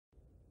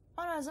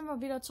einmal sind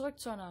wir wieder zurück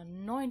zu einer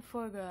neuen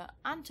Folge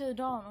Until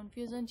Dawn und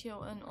wir sind hier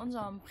in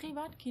unserem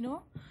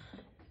Privatkino.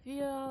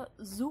 Wir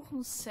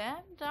suchen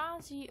Sam,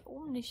 da sie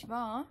oben nicht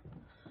war.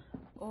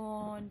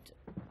 Und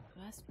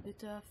was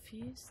bitter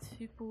fies,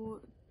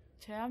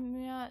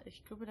 Hypothermia.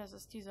 Ich glaube, das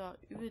ist dieser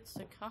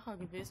übelste Kracher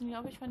gewesen,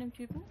 glaube ich, von dem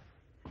Typen.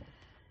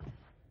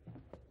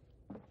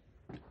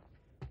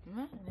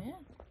 Ne?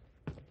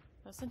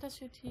 Was sind das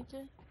für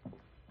Titel?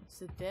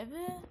 The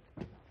Devil?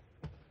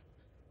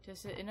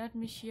 Das erinnert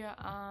mich hier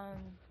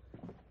an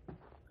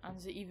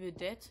The Evil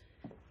Dead.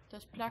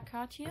 Das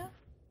Plakat hier.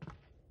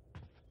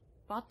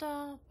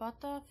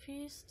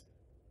 Butterfeast.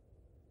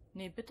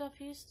 Ne,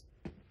 Bitterfeast.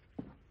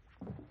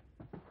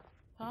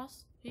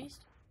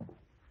 Feast.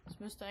 Das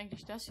müsste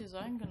eigentlich das hier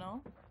sein,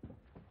 genau.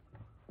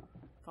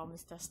 Warum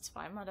ist das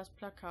zweimal das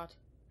Plakat?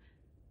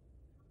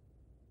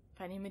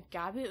 Vor allem mit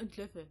Gabel und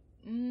Löffel.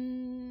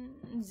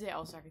 Sehr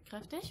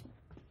aussagekräftig.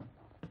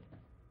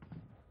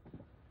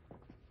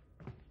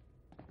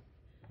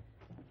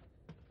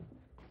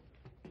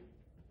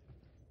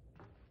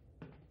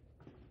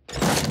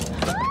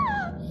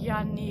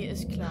 Ja, nee,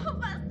 ist klar.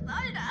 Was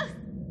soll das?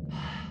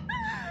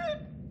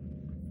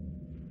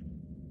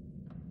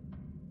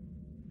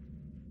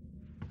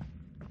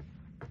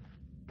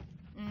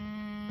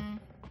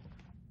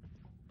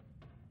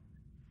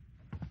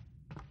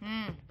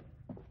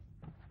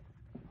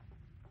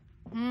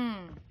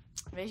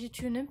 Welche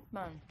Tür nimmt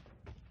man?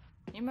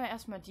 Nehmen wir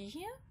erstmal die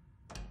hier?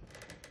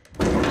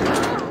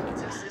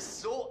 Das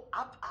ist so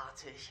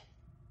abartig.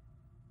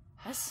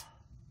 Was?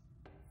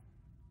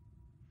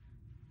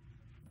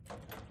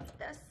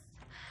 Das ist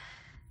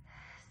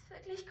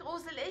wirklich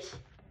gruselig.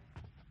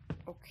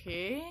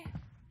 Okay.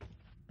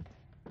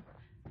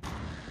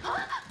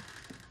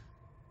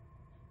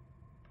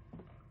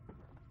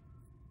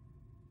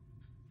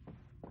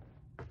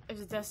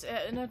 Also das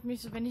erinnert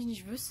mich so, wenn ich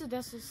nicht wüsste,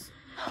 dass es...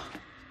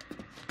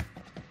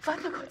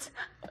 Warte kurz.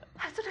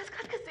 Hast du das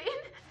gerade gesehen?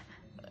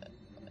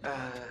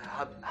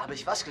 Hab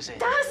ich was gesehen?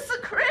 Das,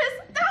 Chris,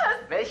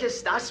 das!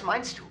 Welches das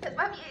meinst du? Es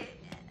war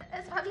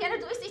wie eine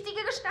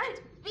durchsichtige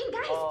Gestalt. Wie ein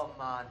Geist. Oh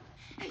Mann.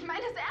 Ich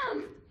meine das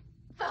ernst.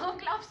 Warum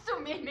glaubst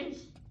du mir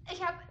nicht?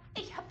 Ich hab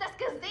das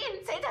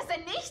gesehen. Zählt das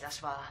denn nicht?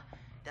 Das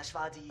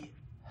war die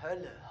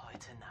Hölle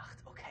heute Nacht,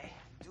 okay?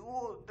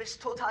 Du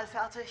bist total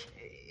fertig.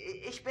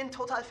 Ich bin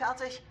total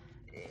fertig.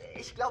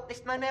 Ich glaub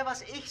nicht mal mehr,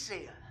 was ich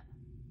sehe.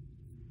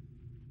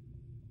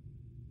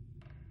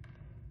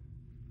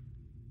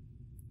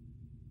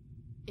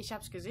 Ich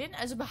hab's gesehen,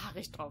 also beharre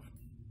ich drauf.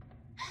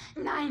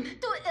 Nein,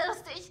 du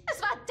irrst dich. Es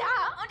war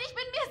da und ich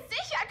bin mir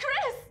sicher,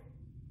 Chris.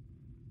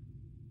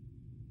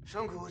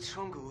 Schon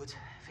gut.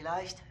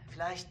 Vielleicht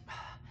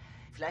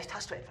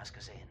hast du etwas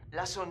gesehen.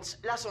 Lass uns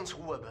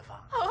Ruhe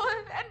bewahren. Oh,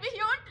 werden wir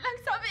hier unten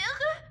langsam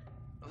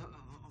irre?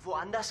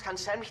 Woanders kann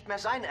Sam nicht mehr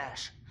sein,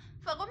 Ash.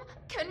 Warum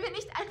können wir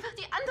nicht einfach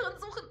die anderen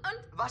suchen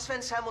und... Was,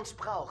 wenn Sam uns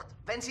braucht?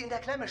 Wenn sie in der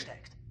Klemme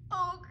steckt?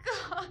 Oh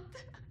Gott.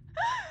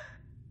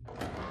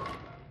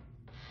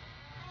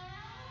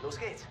 Los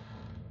geht's.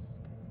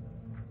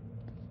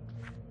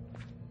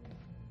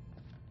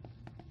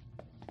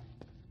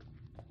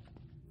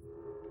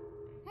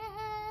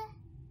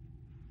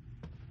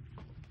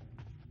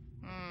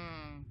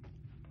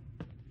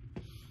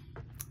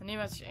 Nee,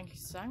 was ich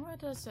eigentlich sagen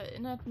wollte, das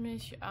erinnert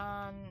mich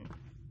an...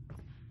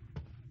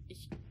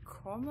 Ich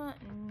komme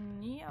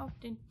nie auf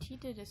den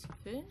Titel des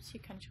Films.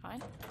 Hier kann ich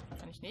rein.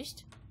 Kann ich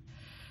nicht.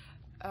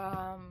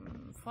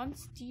 Von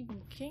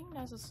Stephen King.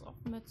 Das ist auch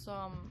mit so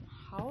einem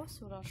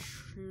Haus oder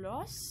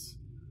Schloss.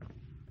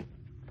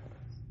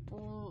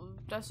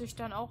 Das sich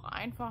dann auch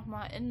einfach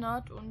mal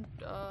ändert und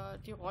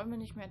die Räume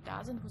nicht mehr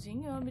da sind, wo sie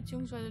hingehören,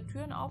 beziehungsweise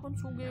Türen auf und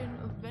zu gehen,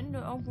 Wände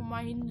irgendwo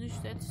mal hin sich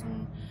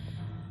setzen.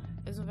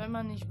 Also wenn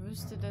man nicht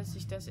wüsste, dass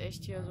sich das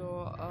echt hier so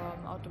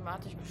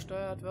automatisch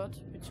gesteuert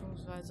wird,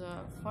 beziehungsweise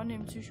von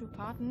dem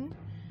Psychopathen,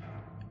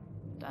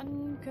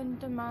 dann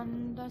könnte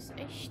man das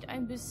echt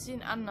ein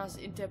bisschen anders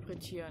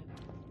interpretieren.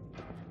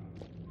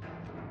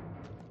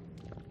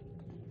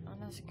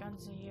 Und das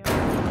Ganze hier...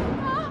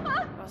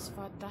 Was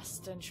war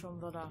das denn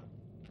schon wieder?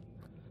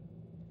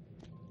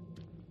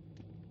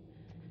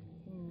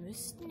 Wir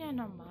müssten ja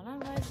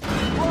normalerweise...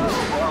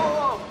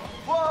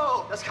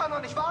 Wow! Das kann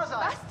doch nicht wahr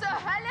sein! Was zur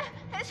Hölle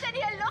ist denn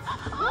hier los?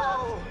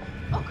 Wow!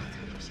 Oh Gott,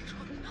 hab ich mich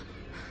erschrocken.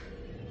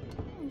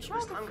 Ein Bist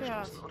Schaugefährt.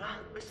 angestoßen, oder?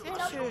 Bist du Sehr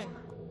angestoßen? schön.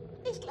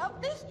 Ich glaube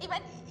nicht. Ich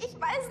meine, ich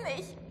weiß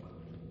nicht.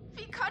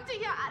 Wie konnte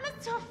hier alles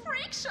zur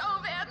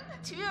Freakshow werden?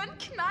 Türen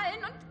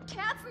knallen und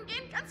Kerzen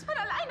gehen ganz von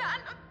alleine an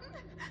und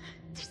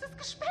dieses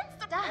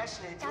Gespenst und... Da,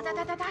 Ashley,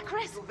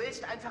 Chris. Du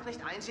willst einfach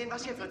nicht einsehen,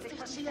 was hier wirklich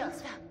durch die passiert.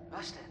 Fenster.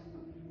 Was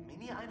denn?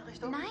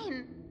 Mini-Einrichtung?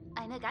 Nein,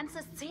 eine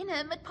ganze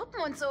Szene mit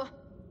Puppen und so.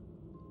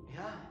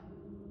 Ja.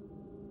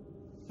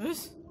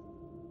 Was?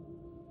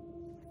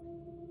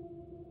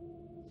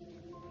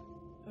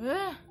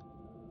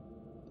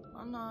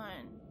 Oh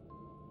nein.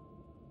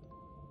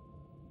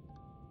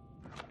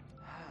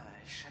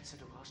 Ich schätze,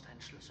 du brauchst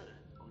einen Schlüssel,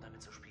 um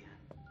damit zu spielen.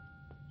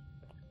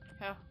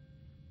 Ja.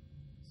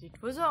 Sieht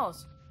wohl so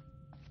aus.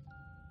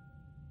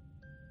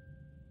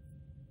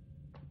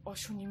 Oh,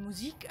 schon die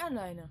Musik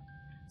alleine.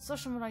 Das ist doch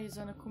schon mal hier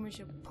so eine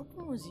komische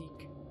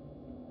Puppenmusik.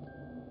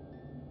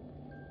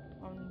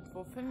 Und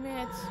wo finden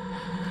wir jetzt...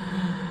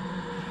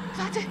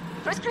 Warte,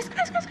 Chris,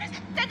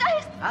 der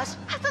Geist! Was?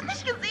 Hast du es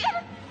nicht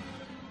gesehen?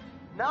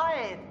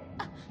 Nein!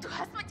 Du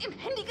hast mit dem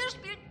Handy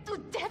gespielt, du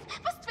Depp!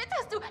 Was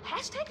twitterst du?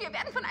 Hashtag, wir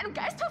werden von einem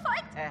Geist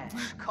verfolgt? Ash,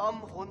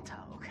 komm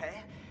runter,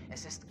 okay?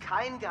 Es ist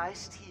kein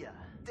Geist hier.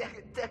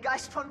 Der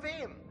Geist von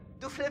wem?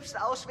 Du flippst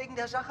aus wegen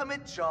der Sache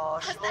mit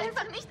Josh. Pass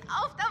einfach nicht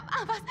auf, da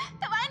war was.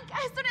 Da war ein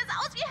Geist und er sah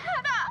aus wie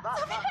Hannah.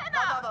 So wie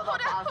Hannah.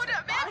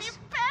 Oder wer wie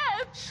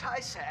Beth.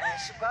 Scheiße,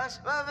 Ash.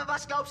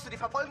 Was glaubst du, die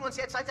verfolgen uns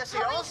jetzt seit der Oh,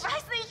 Seance? ich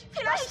weiß nicht, Das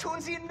vielleicht.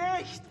 tun sie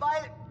nicht,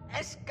 weil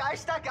es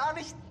Geister gar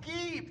nicht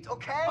gibt,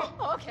 okay?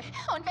 Oh, okay.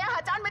 Und wer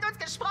hat dann mit uns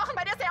gesprochen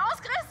bei der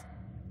Seance, Chris?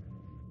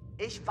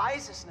 Ich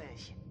weiß es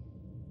nicht.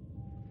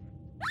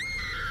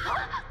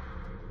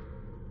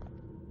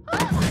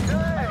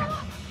 Hey!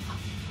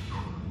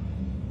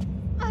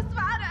 Was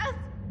war das?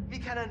 Wie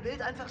kann ein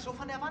Bild einfach so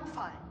von der Wand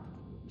fallen?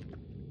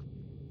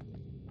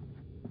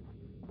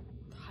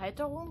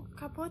 Halterung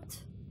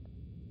kaputt?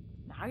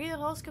 Nagel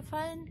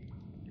rausgefallen?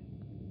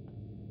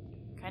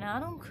 Keine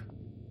Ahnung.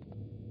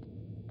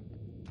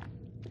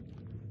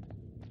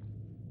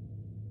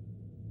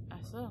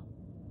 Achso.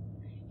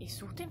 Ich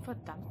suche den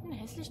verdammten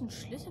hässlichen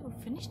Schlüssel. Wo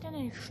finde ich denn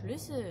den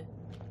Schlüssel?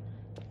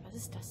 Was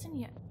ist das denn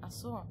hier?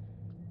 Achso.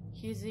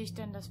 Hier sehe ich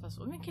dann das, was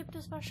umgekippt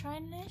ist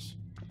wahrscheinlich.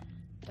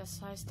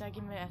 Das heißt, da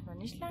gehen wir erstmal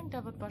nicht lang.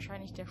 Da wird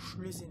wahrscheinlich der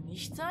Schlüssel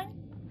nicht sein.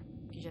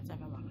 Gehe ich jetzt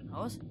einfach mal von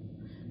aus.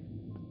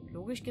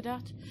 Logisch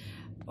gedacht.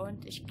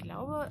 Und ich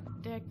glaube,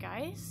 der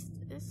Geist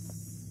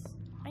ist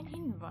ein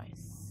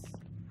Hinweis.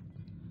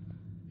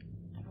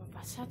 Aber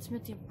was hat's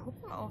mit den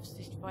Puppen auf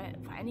sich? Vor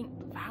allen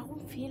Dingen,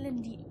 warum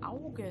fehlen die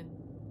Augen?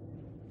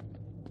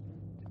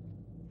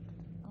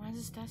 Und was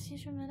ist das hier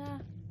schon wieder?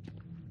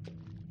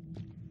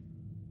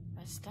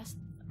 Was ist das?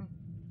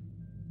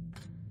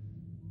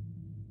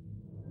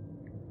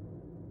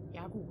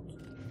 Ja gut.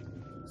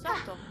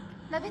 Sag doch.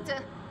 Na bitte.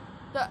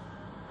 Da.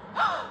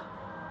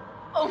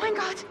 Oh mein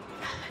Gott.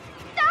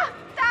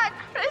 Da,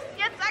 Chris,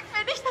 jetzt sag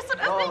mir nicht, dass du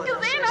das nicht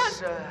gesehen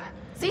hast.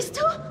 Siehst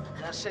du?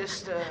 Das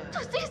ist, Du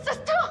siehst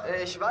es doch.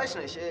 ich weiß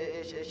nicht,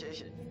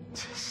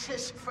 das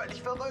ist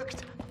völlig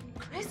verrückt.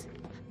 Chris,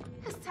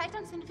 es zeigt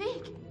uns den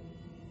Weg.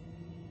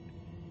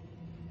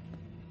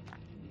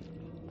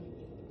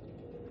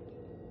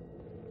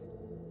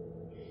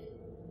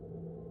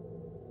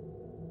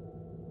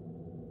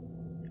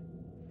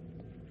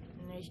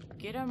 Ich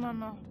gehe da mal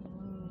noch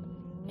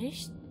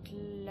nicht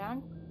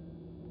lang.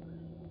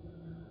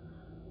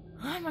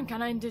 Man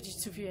kann eindeutig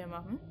zu viel hier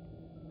machen.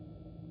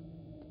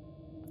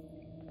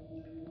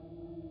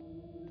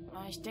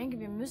 Aber ich denke,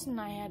 wir müssen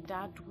nachher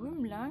da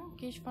drüben lang,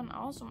 gehe ich von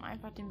aus, um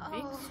einfach dem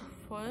Weg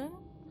zu folgen.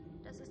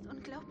 Das ist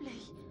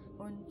unglaublich.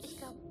 Und Ich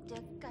glaube,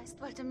 der Geist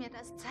wollte mir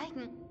das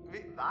zeigen.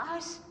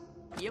 Was?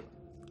 yep,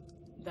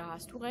 da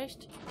hast du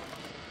recht.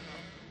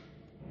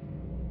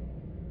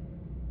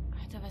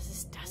 Alter, was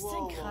ist das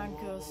denn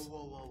Krankes?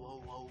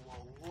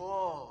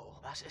 Wow.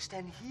 Was ist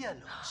denn hier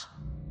los?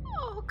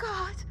 Oh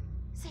Gott.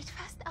 Sieht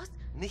fast aus.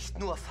 Nicht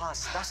nur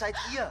fast, das seid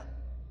ihr.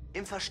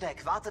 Im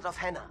Versteck, wartet auf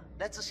Hannah.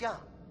 Letztes Jahr.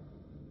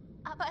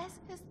 Aber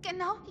es ist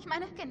genau, ich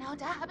meine, genau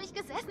da habe ich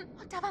gesessen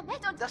und da war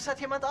Matt und... Das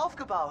hat jemand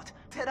aufgebaut,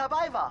 der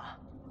dabei war.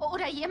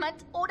 Oder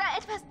jemand, oder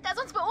etwas,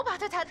 das uns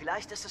beobachtet hat.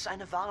 Vielleicht ist es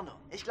eine Warnung.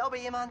 Ich glaube,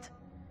 jemand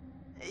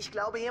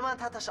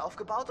hat das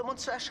aufgebaut, um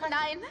uns zu erschrecken.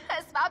 Nein,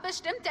 es war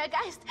bestimmt der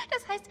Geist.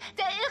 Das heißt,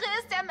 der Irre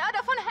ist der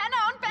Mörder von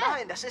Hannah und Beth.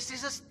 Nein, das ist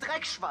dieses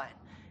Dreckschwein.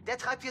 Der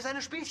treibt hier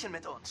seine Spielchen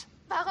mit uns.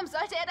 Warum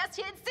sollte er das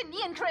hier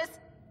inszenieren, Chris?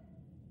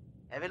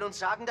 Er will uns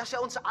sagen, dass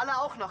er uns alle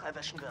auch noch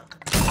erwischen wird.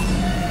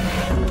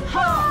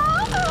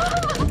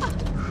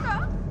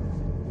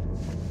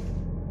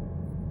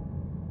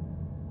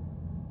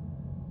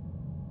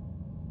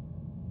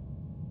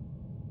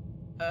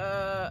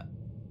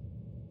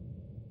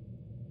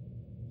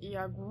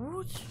 Ja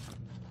gut.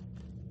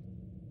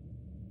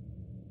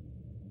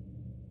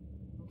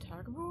 Ein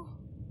Tagebuch?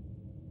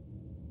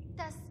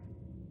 Das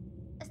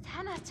ist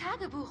Hannahs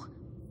Tagebuch.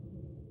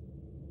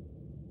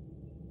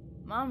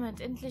 Mom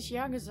hat endlich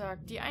ja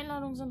gesagt. Die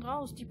Einladungen sind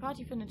raus. Die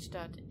Party findet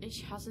statt.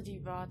 Ich hasse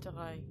die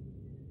Warterei.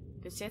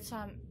 Bis jetzt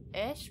haben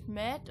Ash,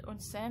 Matt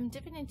und Sam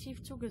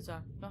definitiv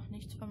zugesagt. Noch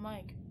nichts von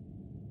Mike.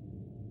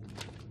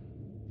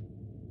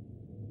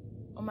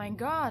 Oh mein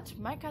Gott,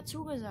 Mike hat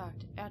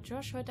zugesagt. Er hat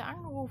Josh heute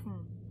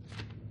angerufen.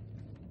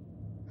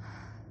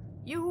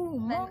 Juhu,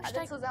 Wenn morgen alle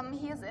steigt... zusammen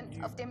hier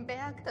sind, auf dem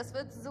Berg, das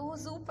wird so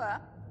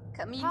super.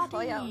 Kaminfeuer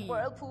Party. und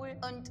Whirlpool.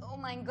 Und oh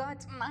mein Gott,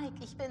 Mike,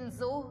 ich bin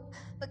so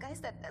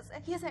begeistert, dass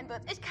er hier sein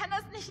wird. Ich kann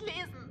das nicht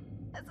lesen.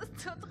 Es ist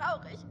so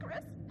traurig,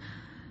 Chris.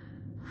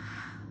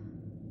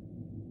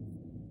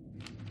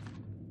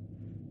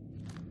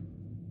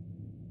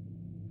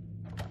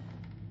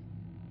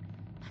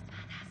 Was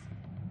war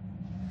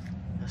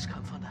das? Das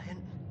kam von da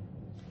hinten.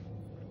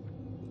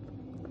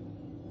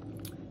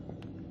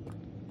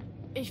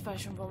 Ich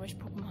weiß schon, warum ich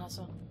Puppen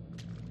hasse.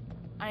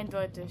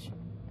 Eindeutig.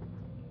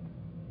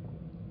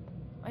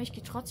 Aber ich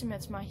gehe trotzdem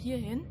jetzt mal hier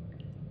hin.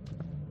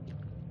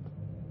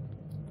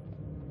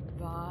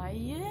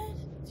 Weil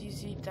sie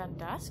sieht dann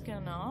das,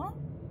 genau.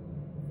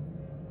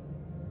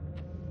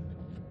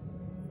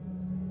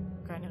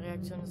 Keine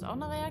Reaktion ist auch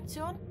eine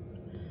Reaktion.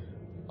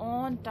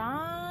 Und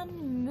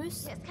dann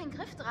müsste... Hier ist kein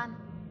Griff dran.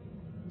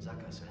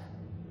 Sackgasse.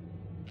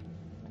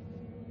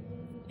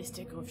 Ist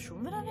der Griff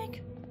schon wieder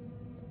weg?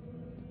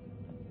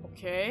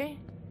 Okay.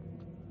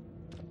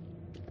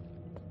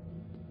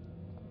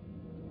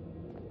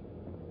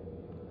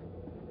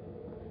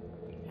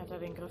 Hat er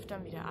den Griff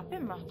dann wieder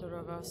abgemacht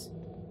oder was?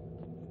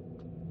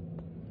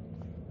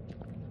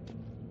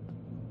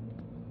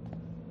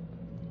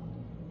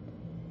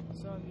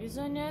 So, wir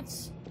sind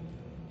jetzt...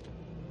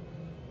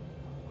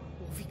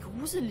 Oh, wie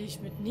gruselig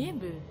mit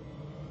Nebel.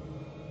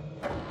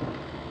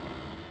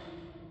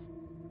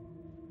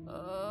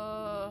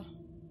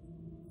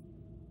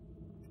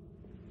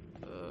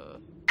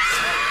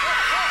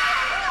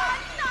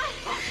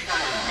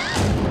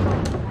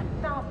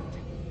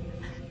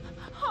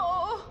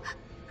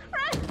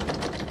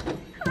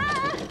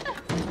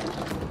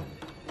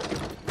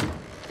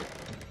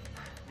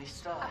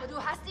 Aber du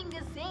hast ihn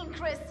gesehen,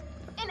 Chris.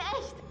 In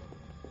echt.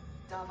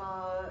 Da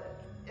war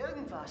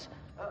irgendwas.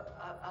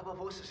 Aber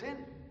wo ist es hin?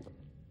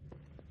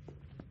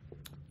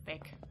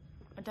 Weg.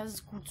 Und das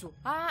ist gut so.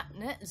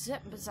 Ne?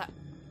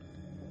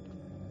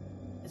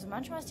 Also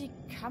manchmal ist die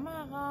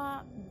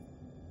Kamera...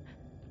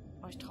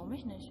 Oh, ich traue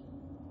mich nicht.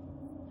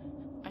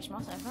 Ich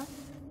mach's einfach.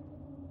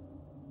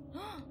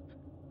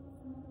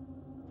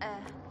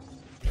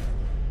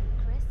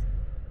 Chris?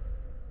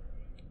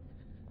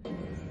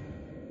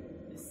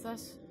 Ist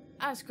das...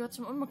 es gehört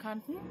zum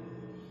Unbekannten.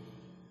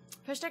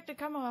 Versteckte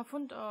Kamera,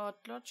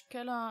 Fundort,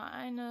 Lodgekeller,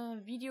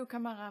 eine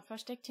Videokamera,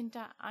 versteckt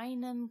hinter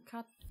einem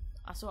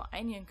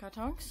einigen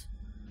Kartons.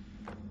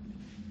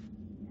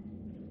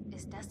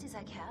 Ist das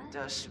dieser Kerl?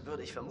 Das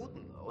würde ich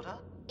vermuten, oder?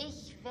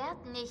 Ich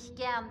werde nicht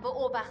gern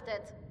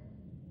beobachtet.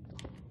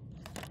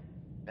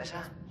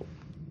 Besser?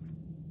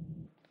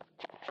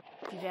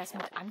 Wie wär's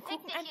mit angucken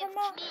Leg dich einfach ins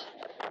mal?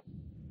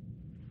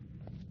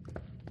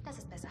 Knie. Das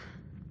ist besser.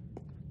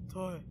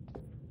 Toll.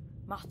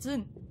 Macht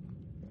Sinn.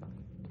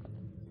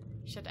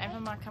 Ich hätte einfach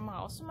mal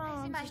Kamera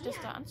auszumachen und sich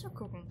das da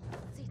anzugucken.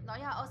 Sieht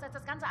neuer aus als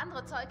das ganze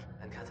andere Zeug.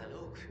 Ein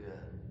Katalog für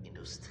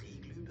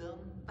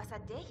Industrieglühbirnen? Was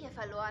hat der hier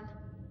verloren?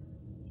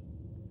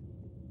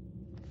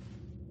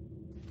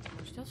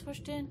 Muss ich das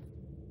verstehen?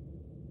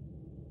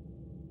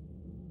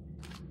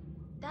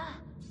 Da.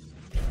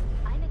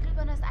 Eine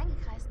Glühbirne ist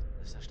eingekreist.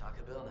 Das ist eine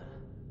starke Birne.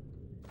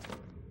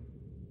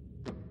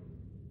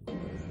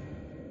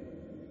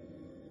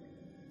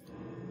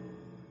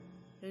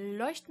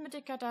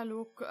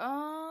 Leuchtmittelkatalog.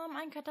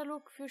 Ein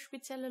Katalog für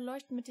spezielle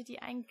Leuchtmittel.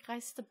 Die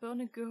eingekreiste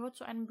Birne gehört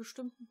zu einem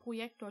bestimmten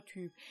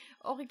Projektortyp.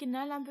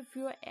 Originallampe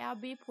für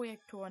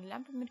RB-Projektoren.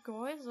 Lampe mit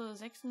Gehäuse.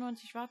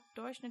 96 Watt.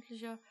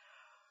 Durchschnittliche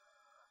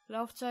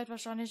Laufzeit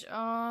wahrscheinlich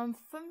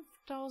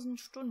 5000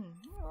 Stunden.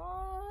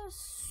 Ja,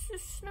 das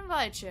ist ein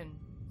Weilchen.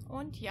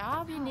 Und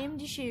ja, wir nehmen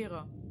die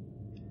Schere.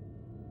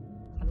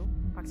 Hallo?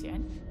 Pack sie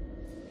ein.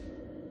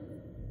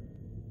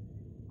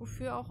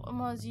 Wofür auch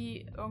immer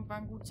sie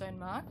irgendwann gut sein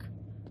mag.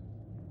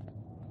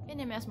 Wir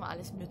nehmen erstmal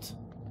alles mit.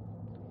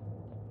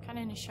 Kann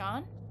ja nicht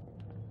schaden.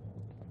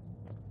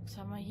 Was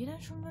haben wir hier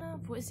denn schon wieder?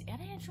 Wo ist er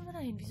denn jetzt schon wieder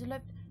hin? Wieso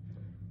läuft...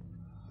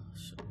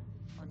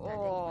 Und da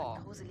denkt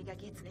man, gruseliger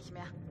geht's nicht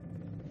mehr.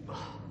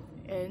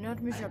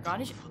 Erinnert mich ja gar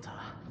nicht Futter.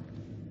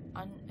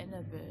 an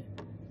Annabelle.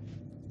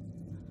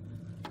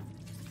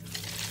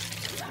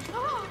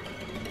 Oh,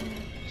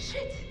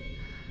 shit.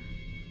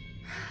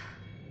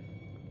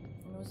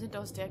 Nur sind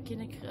aus der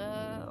keine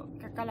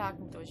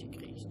Kakerlaken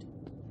durchgekriegt.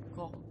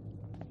 Kochen.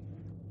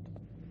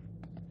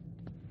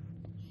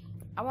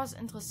 Aber es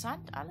ist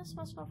interessant, alles,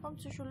 was wir vom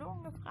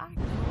Psychologen gefragt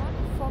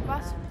wurden, vor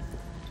was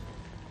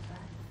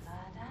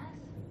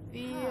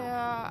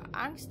wir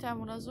Angst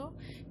haben oder so,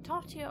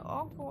 taucht hier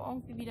irgendwo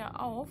irgendwie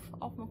wieder auf.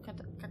 Auch mit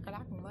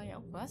Kakerlaken war ja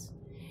auch was.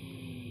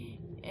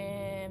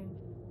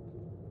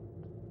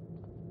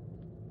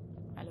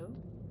 Hallo?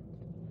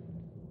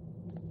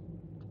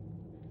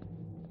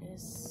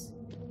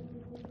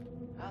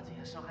 Warte,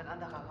 hier ist noch ein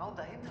anderer Raum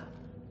dahinter.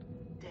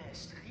 Der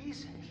ist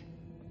riesig.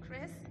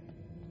 Chris,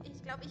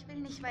 ich glaube, ich will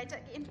nicht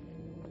weitergehen.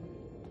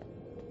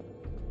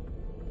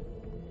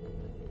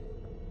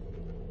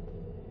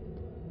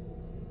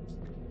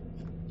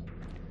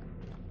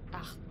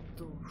 Ach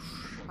du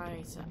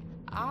Scheiße.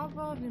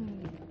 Aber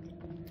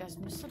das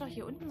müsste doch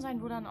hier unten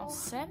sein, wo dann auch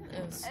Sam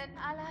ist. In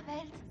aller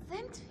Welt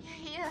sind wir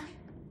hier.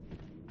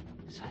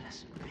 Soll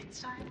das ein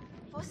Witz sein?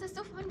 Wusstest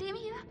du von dem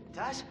hier?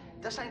 Das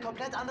ist ein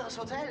komplett anderes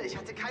Hotel. Ich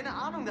hatte keine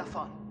Ahnung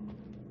davon.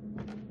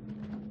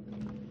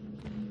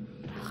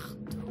 Ach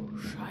du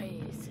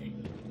Scheiße.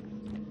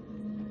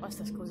 Oh, ist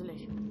das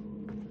gruselig.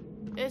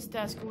 Ist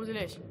das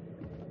gruselig.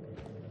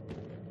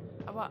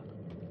 Aber...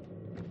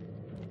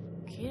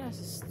 Okay, das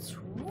ist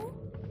zu.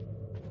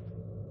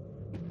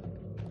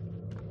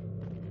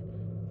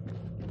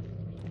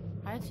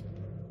 Halt.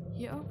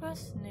 Hier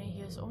irgendwas? Ne,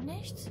 hier ist auch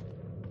nichts.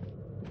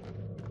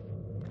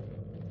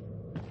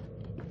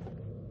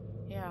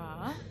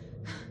 Ja.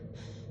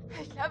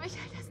 Ich glaube, ich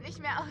halte das nicht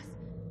mehr aus.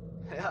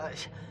 Ja,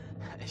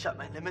 Ich habe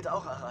mein Limit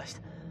auch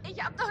erreicht.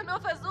 Ich habe doch nur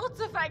versucht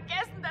zu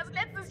vergessen, dass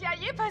letztes Jahr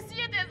je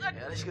passiert ist und...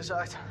 Ehrlich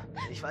gesagt,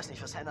 ich weiß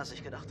nicht, was Hannah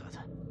sich gedacht hat.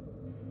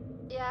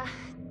 Ja,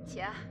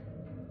 tja.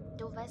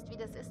 Du weißt, wie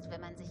das ist,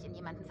 wenn man sich in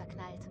jemanden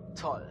verknallt.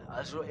 Toll.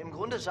 Also im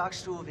Grunde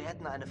sagst du, wir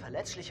hätten eine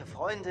verletzliche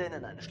Freundin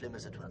in eine schlimme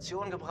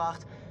Situation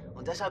gebracht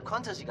und deshalb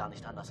konnte sie gar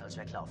nicht anders als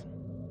weglaufen.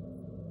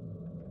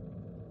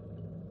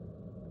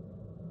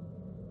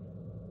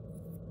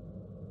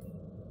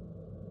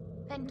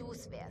 Wenn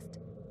du's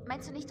wärst.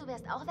 Meinst du nicht, du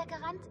wärst auch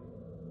weggerannt?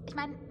 Ich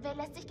meine, wer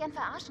lässt sich gern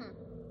verarschen?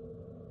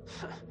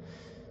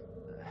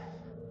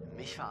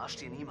 Mich verarscht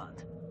hier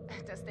niemand.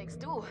 Das denkst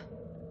du.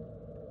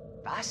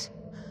 Was?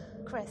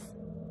 Chris,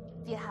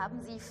 wir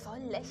haben sie voll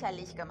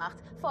lächerlich gemacht.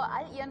 Vor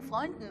all ihren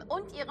Freunden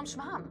und ihrem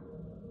Schwarm.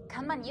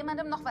 Kann man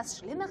jemandem noch was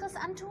Schlimmeres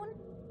antun?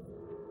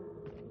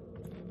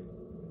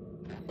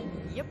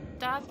 Jupp,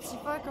 da hat sie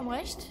vollkommen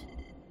recht.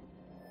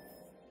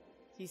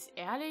 Sie ist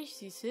ehrlich,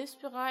 sie ist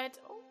hilfsbereit.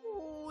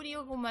 Oh, die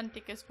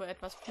Romantik ist wohl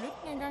etwas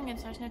flöten gegangen.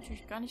 Jetzt habe ich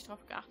natürlich gar nicht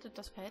darauf geachtet,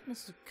 das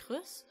Verhältnis zu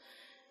Chris.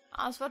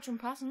 Ah, es wird schon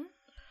passen.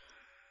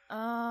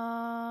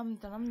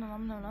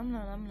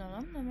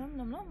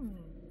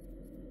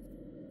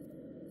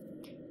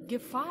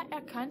 Gefahr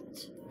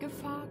erkannt,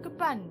 Gefahr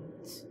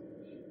gebannt.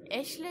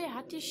 Ashley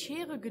hat die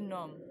Schere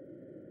genommen.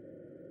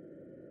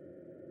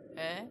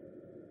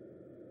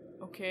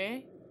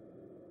 Okay.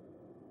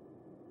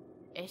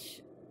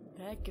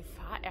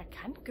 Gefahr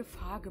erkannt,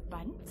 Gefahr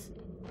gebannt?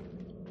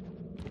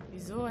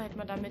 Wieso? Hätte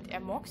man damit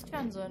ermorkst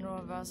werden sollen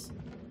oder was?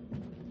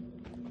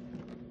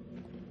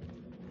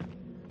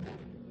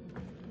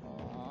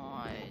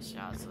 Oh, ich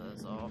hasse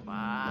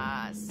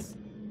sowas.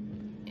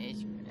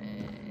 Ich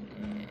will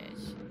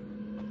nicht.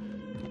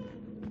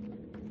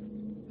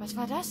 Was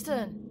war das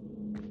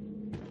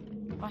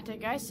denn? Macht der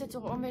Geist jetzt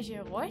auch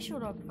irgendwelche Geräusche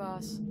oder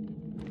was?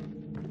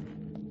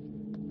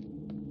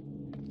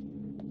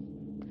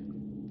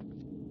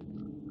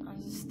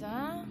 Was ist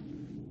da?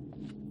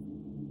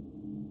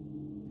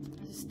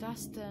 Was ist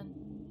das denn?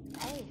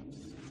 Hey,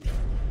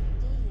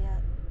 die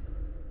hier.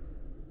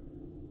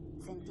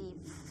 Sind die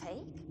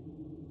fake?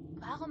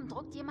 Warum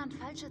druckt jemand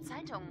falsche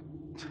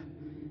Zeitungen?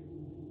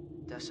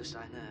 Das ist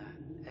eine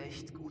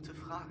echt gute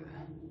Frage.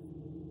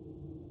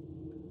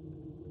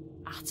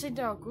 18.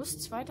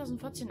 August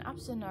 2014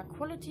 Absender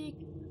Quality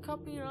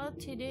Copyright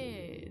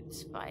TD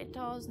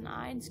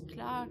 2001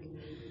 Clark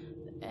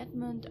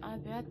Edmund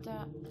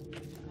Alberta.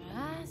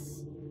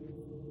 Was?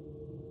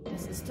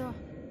 Das ist doch...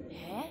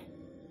 Hä?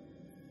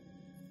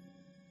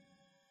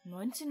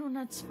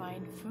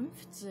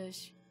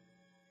 1952.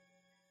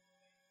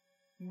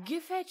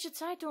 Gefälschte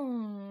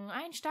Zeitung.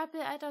 Ein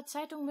Stapel alter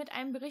Zeitungen mit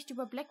einem Bericht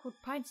über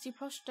Blackwood Pines. Die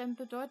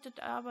Poststempel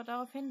deutet aber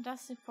darauf hin,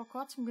 dass sie vor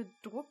kurzem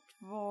gedruckt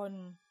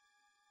wurden.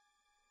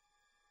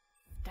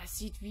 Das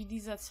sieht wie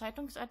dieser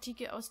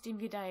Zeitungsartikel aus, den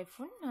wir da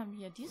gefunden haben.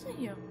 Hier, diese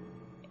hier.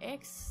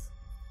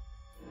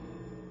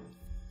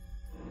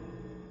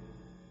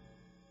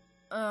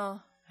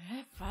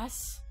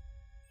 Was?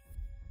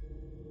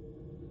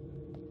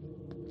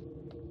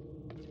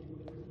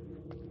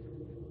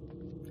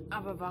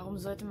 Aber warum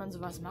sollte man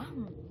sowas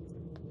machen?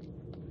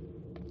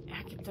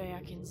 Ergibt doch ja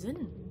keinen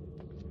Sinn.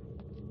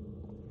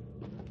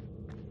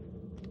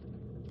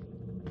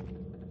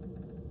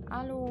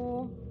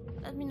 Hallo?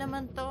 Lass mich da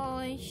mal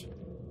durch.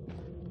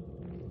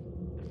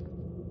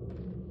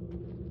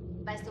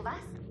 Weißt du was?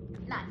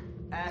 Nein.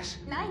 Ash.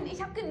 Nein,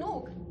 ich habe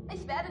genug.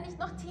 Ich werde nicht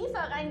noch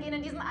tiefer reingehen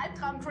in diesen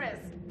Albtraum, Chris.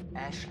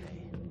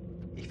 Ashley,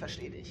 ich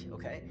verstehe dich,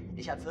 okay?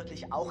 Ich habe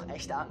wirklich auch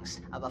echt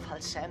Angst. Aber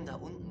falls Sam da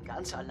unten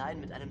ganz allein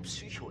mit einem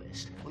Psycho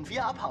ist und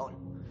wir abhauen,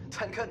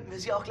 dann könnten wir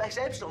sie auch gleich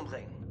selbst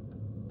umbringen.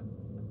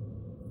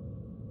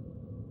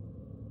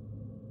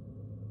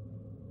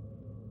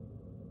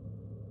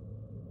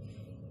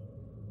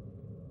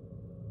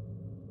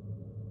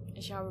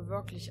 Ich habe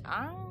wirklich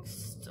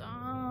Angst.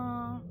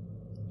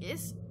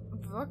 Ist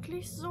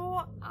wirklich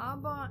so,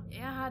 aber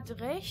er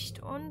hat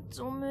recht und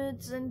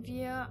somit sind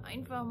wir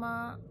einfach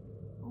mal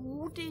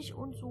mutig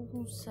und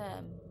suchen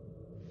Sam.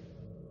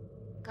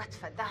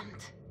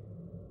 Gottverdammt.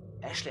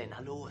 Ashley,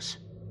 na los.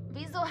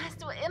 Wieso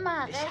hast du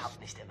immer recht? Ich hab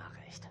nicht immer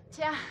recht.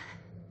 Tja,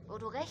 wo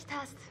du recht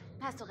hast,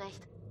 hast du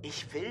recht.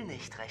 Ich will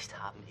nicht recht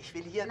haben. Ich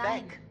will hier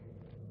Nein. weg.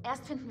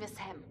 Erst finden wir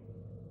Sam.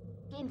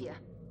 Gehen wir.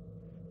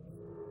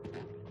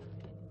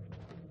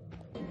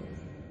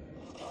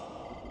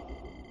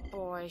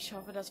 Boah, ich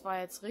hoffe, das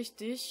war jetzt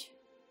richtig.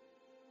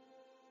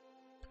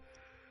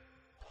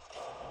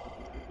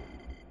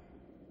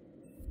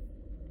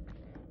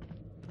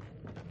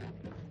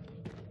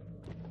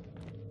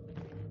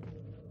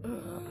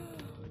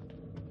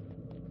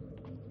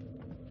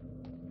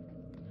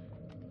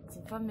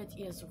 Sind wir mit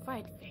ihr so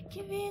weit weg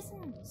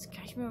gewesen? Das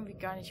kann ich mir irgendwie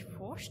gar nicht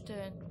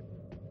vorstellen.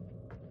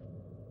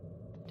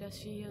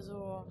 Dass wir hier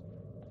so...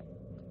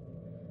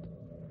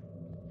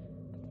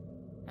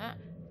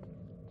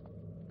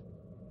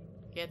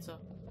 Jetzt so.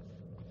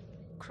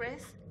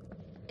 Chris,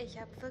 ich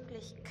habe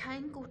wirklich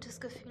kein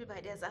gutes Gefühl bei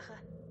der Sache.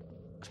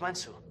 Was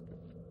meinst du?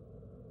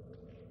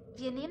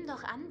 Wir nehmen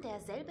doch an,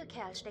 derselbe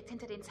Kerl steckt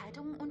hinter den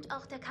Zeitungen und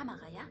auch der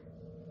Kamera, ja?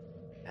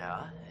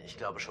 Ja, ich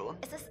glaube schon.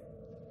 Es ist...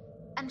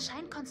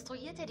 Anscheinend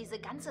konstruiert er diese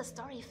ganze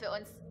Story für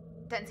uns.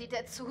 Dann sieht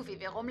er zu, wie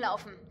wir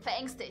rumlaufen,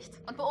 verängstigt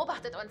und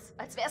beobachtet uns,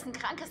 als wäre es ein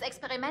krankes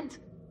Experiment.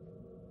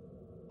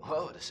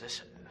 Wow, das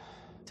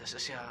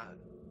ist ja...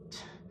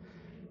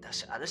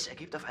 Das alles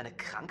ergibt auf eine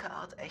kranke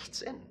Art echt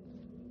Sinn.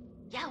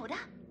 Ja, oder?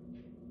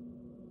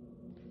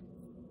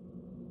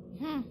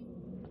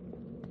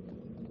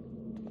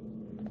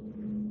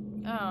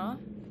 Ja.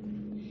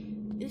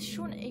 Ist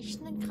schon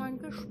echt ein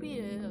krankes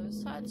Spiel.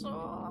 Ist halt so...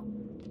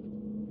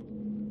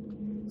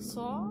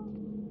 So,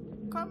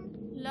 komm,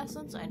 lass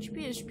uns ein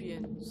Spiel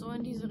spielen. So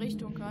in diese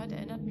Richtung halt,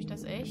 erinnert mich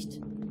das echt.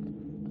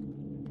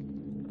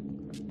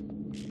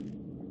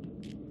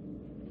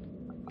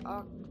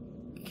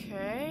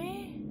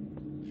 Okay.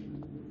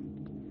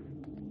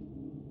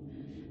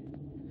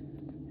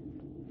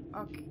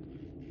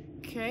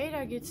 Okay,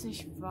 da geht's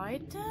nicht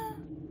weiter.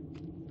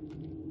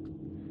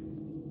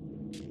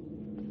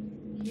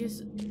 Hier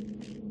ist...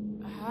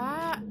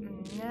 Ah,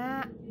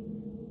 na...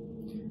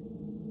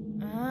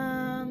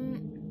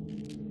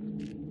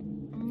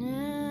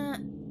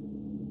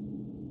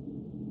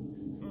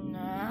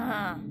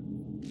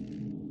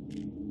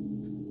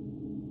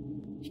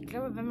 Ich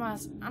glaube, wenn wir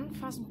es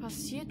anfassen,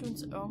 passiert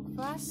uns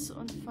irgendwas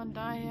und von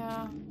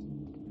daher...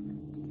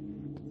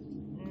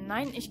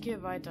 Nein, ich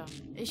gehe weiter.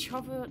 Ich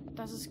hoffe,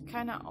 dass es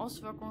keine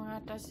Auswirkungen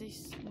hat, dass ich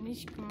es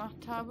nicht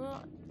gemacht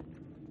habe.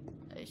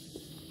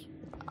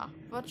 Ach,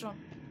 wird schon.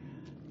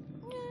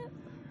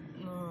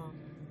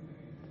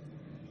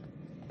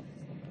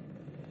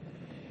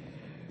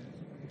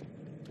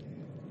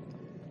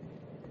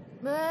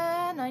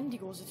 Nein, die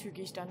große Tür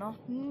gehe ich da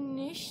noch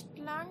nicht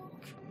lang.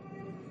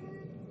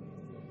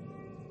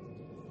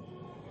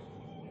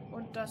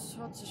 Und das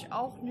hört sich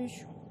auch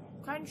nicht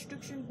kein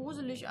Stückchen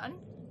gruselig an.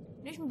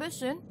 Nicht ein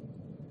bisschen.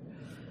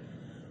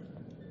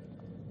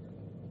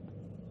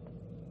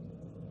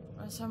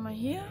 Was haben wir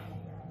hier?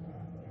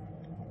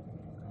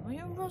 Haben wir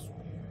hier irgendwas?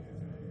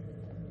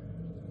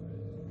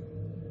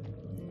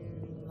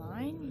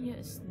 Nein, hier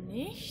ist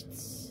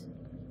nichts.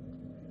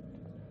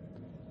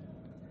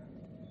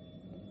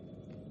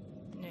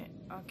 Nee,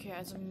 okay,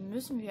 also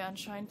müssen wir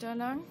anscheinend da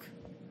lang.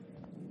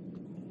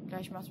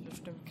 Gleich macht es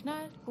bestimmt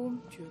Knall.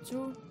 Boom, Tür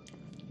zu.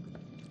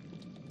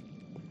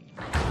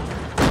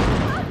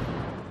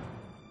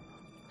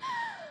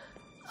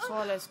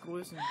 Saw lässt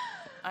grüßen.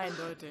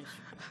 Eindeutig.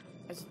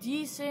 Also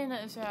die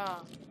Szene ist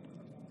ja...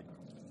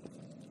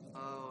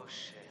 Oh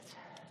shit.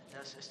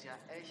 Das ist ja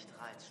echt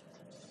reizend.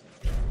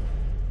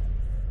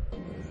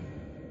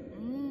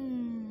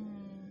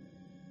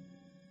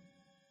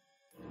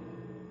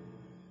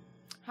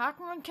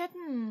 Haken und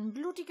Ketten.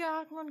 Blutige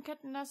Haken und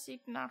Ketten, das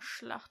sieht nach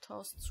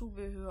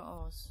Schlachthauszubehör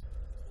aus.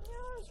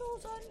 Ja, so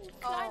ein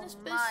kleines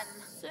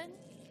bisschen.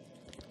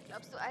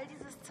 Glaubst du, all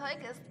dieses Zeug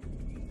ist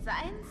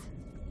seins?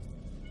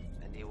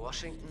 Wenn die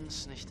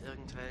Washingtons nicht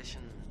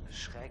irgendwelchen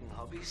schrägen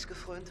Hobbys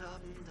gefrönt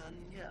haben, dann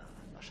ja,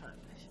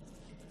 wahrscheinlich.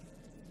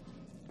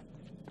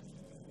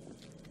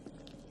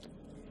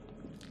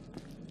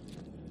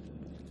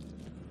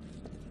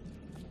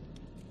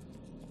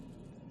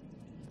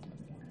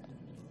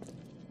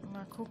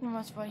 Mal gucken,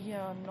 was wir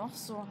hier noch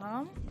so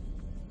haben.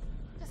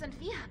 Das sind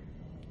wir.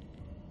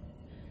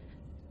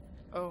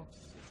 Oh.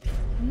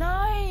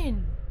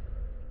 Nein!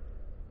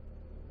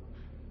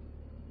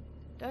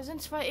 Da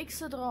sind 2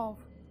 Xe drauf.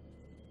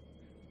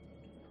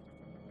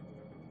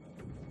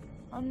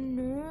 Oh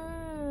nö.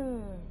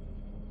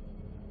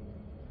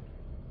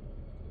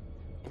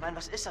 Ich meine,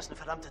 was ist das? Eine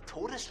verdammte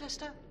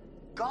Todesliste?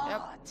 Gott!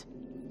 Ja.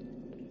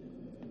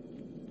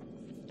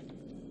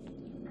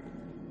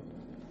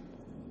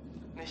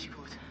 Nicht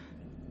gut.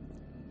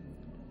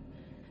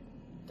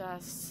 Da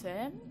ist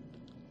Sam,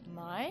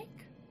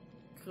 Mike,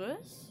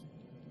 Chris,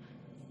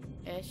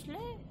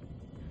 Ashley,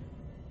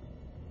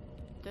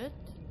 das.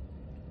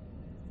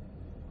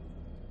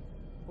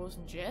 Wo ist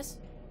denn Jess?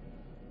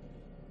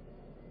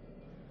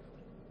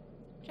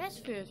 Jess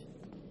fehlt.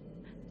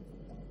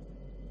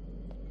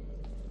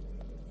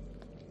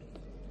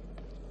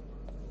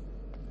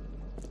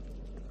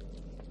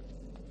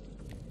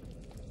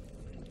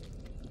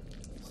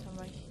 Was haben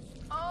wir hier?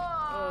 Oh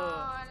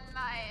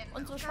nein.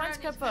 Unsere Das kann doch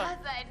Schweinsköpfe. nicht wahr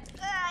sein.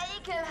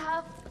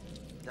 Ekelhaft.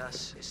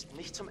 Das ist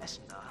nicht zum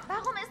Essen da.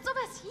 Warum ist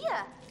sowas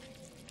hier?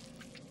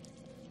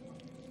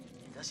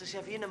 Das ist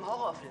ja wie in einem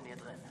Horrorfilm hier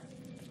drin.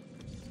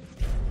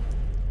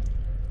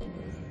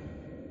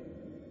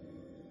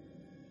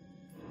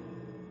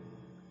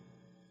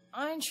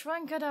 Ein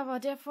Schweinkadaver,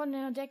 der von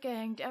der Decke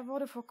hängt. Er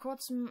wurde vor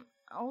kurzem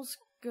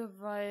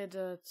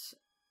ausgeweidet.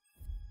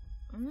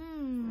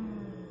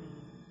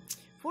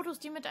 Fotos,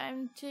 die mit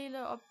einem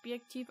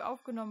Teleobjektiv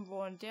aufgenommen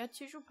wurden. Der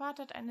Psychopath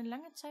hat eine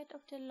lange Zeit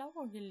auf der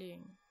Lauer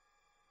gelegen.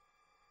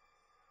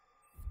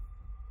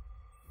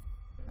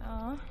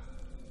 Ja.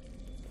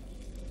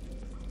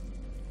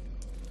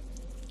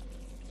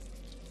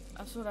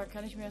 Achso, da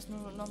kann ich mir das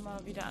nur noch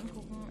mal wieder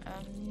angucken.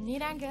 Nee,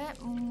 danke.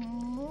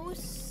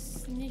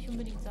 Muss nicht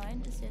unbedingt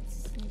sein. Ist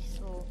jetzt nicht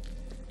so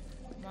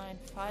mein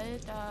Fall,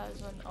 da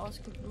so ein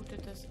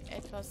ausgeblutetes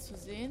Etwas zu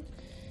sehen.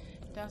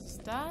 Das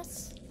ist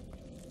das.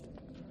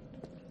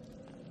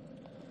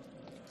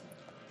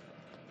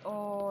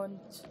 Und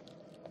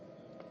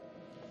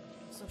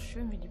so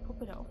schön, wie die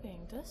Puppe da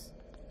aufgehängt ist.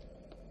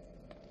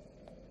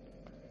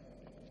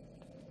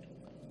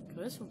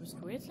 Chris, wo bist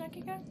du jetzt lang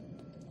gegangen?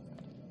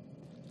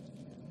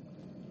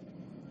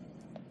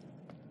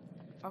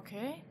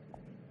 Okay.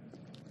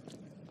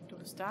 Du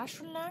bist da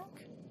schon lang.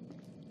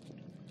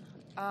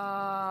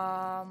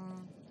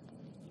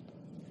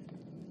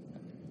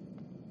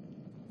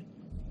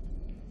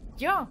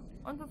 Ja,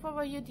 und bevor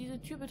wir hier diese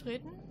Tür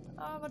betreten,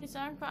 würde ich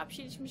sagen,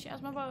 verabschiede ich mich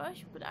erstmal bei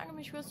euch. Bedanke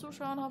mich fürs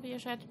Zuschauen. Hoffe, ihr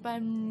schaltet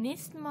beim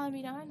nächsten Mal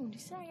wieder ein. Und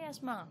ich sage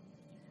erstmal,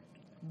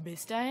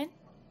 bis dahin.